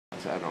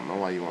I don't know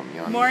why you want me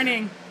on.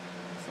 Morning.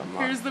 So I'm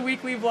not, Here's the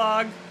weekly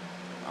vlog.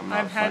 I'm not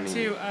I've had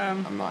funny. to.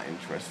 I'm not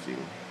interesting.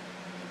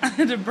 I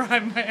had to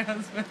bribe my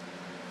husband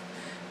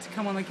to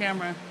come on the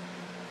camera.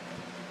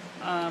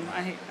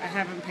 I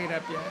haven't paid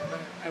up yet, but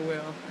I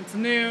will. It's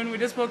noon. We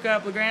just woke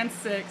up. LeGrand's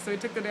sick, so he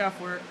took the day off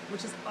work,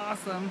 which is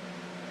awesome.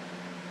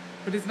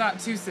 But he's not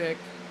too sick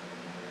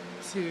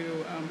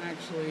to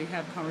actually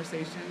have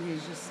conversation.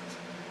 He's just...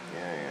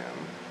 Yeah, I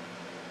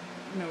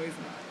am. No, he's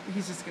not.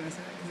 He's just going to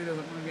say that because he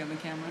doesn't want to be on the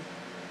camera.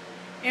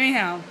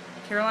 Anyhow,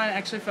 Caroline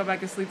actually fell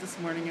back asleep this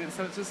morning, and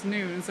so it's just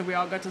noon, so we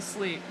all got to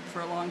sleep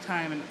for a long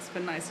time, and it's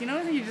been nice. You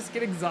know how you just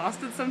get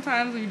exhausted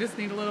sometimes and you just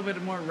need a little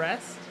bit more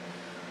rest?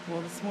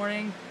 Well, this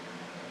morning,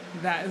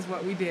 that is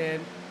what we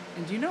did.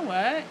 And you know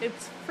what?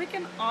 It's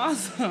freaking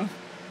awesome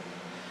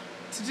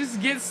to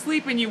just get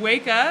sleep and you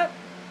wake up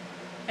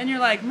and you're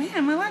like,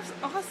 man, my life's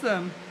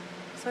awesome.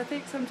 So I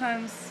think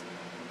sometimes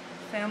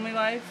family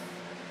life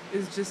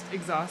is just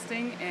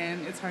exhausting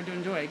and it's hard to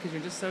enjoy because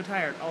you're just so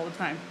tired all the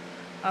time.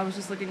 I was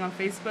just looking on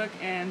Facebook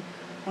and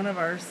one of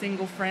our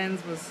single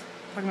friends was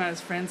talking about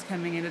his friends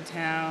coming into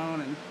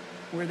town and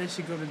where they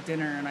should go to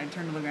dinner. And I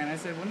turned to LeGrand and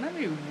I said, wouldn't that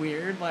be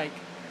weird? Like,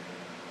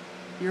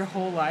 your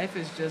whole life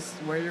is just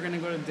where you're going to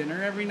go to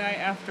dinner every night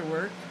after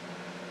work?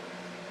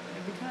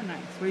 It'd be kind of nice.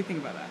 What do you think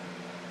about that?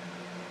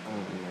 I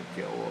don't think I'd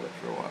get old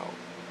after a while.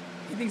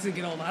 He thinks it'd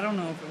get old. I don't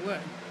know if it would,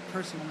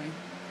 personally.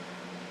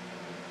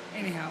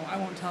 Anyhow, I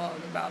won't tell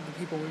about the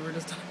people we were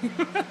just talking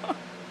about.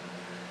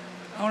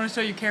 I want to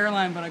show you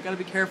Caroline, but I got to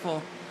be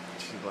careful.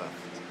 She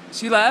left.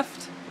 She left?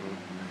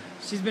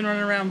 Mm-hmm. She's been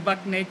running around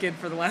buck naked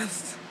for the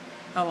last,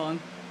 how long?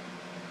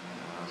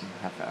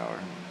 Half hour.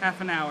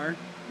 Half an hour.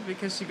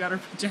 Because she got her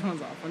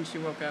pajamas off when she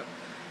woke up.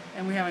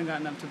 And we haven't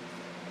gotten up to...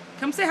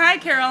 Come say hi,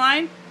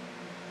 Caroline!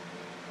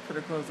 Put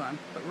her clothes on.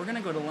 But we're going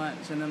to go to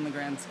lunch, and then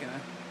LeGrand's going to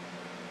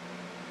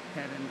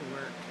head into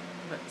work.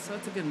 So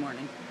it's a good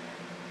morning.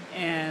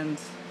 And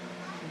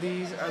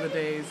these are the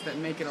days that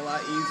make it a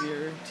lot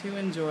easier to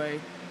enjoy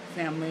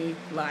family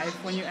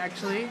life when you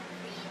actually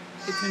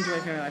get to enjoy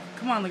family life.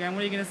 Come on, LeGrand,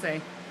 what are you going to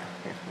say?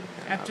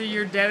 After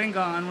you're dead and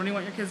gone, what do you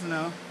want your kids to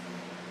know?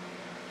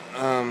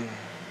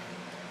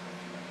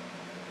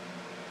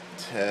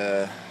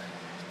 To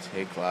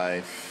take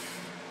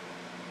life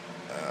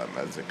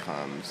as it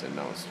comes and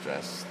don't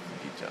stress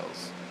the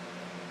details.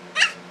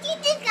 You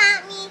just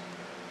got me.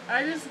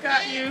 I just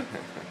got you.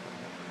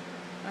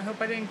 I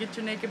hope I didn't get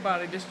your naked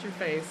body, just your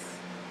face.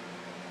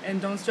 And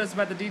don't stress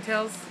about the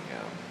details.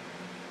 Yeah.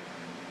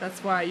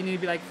 That's why you need to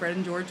be like Fred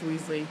and George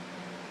Weasley.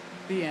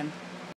 The end.